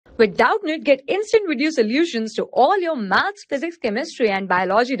With Doubtnut, get instant video solutions to all your maths, physics, chemistry, and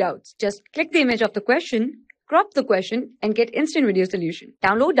biology doubts. Just click the image of the question, crop the question, and get instant video solution.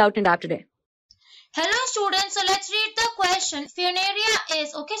 Download Doubtnut app today. Hello students, so let's read the question. Funaria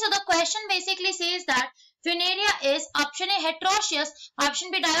is, okay, so the question basically says that Funaria is option A heteroecious,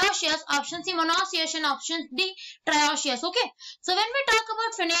 option B dioecious, option C monoecious, and option D trioecious. Okay, so when we talk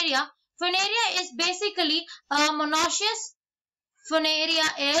about Funaria, Funaria is basically monoecious. Funaria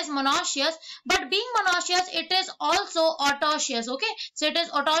is monoecious, but being monoecious, it is also autoecious. Okay, so it is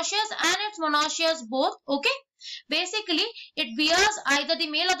autoecious and it's monoecious both. Okay, basically it bears either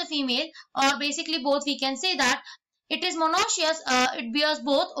the male or the female, or basically both. We can say that it is monoecious, it bears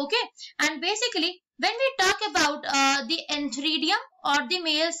both. Okay, and basically when we talk about the antheridium or the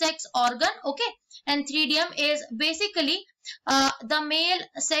male sex organ, okay, antheridium is basically the male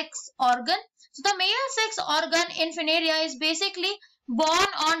sex organ. So the male sex organ in Funaria is basically born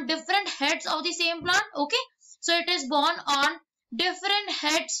on different heads of the same plant. Okay, so it is born on different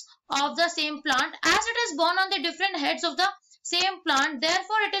heads of the same plant. As it is born on the different heads of the same plant,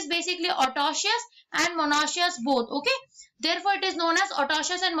 therefore it is basically autoecious and monoecious both. Okay, therefore it is known as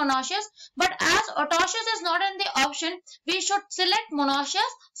autoecious and monoecious. But as autoecious is not in the option, we should select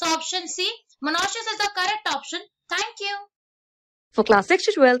monoecious. So option C, monoecious, is the correct option. Thank you. For class 6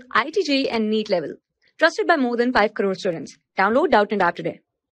 to 12, IIT JEE and NEET level. Trusted by more than 5 crore students. Download Doubtnut app today.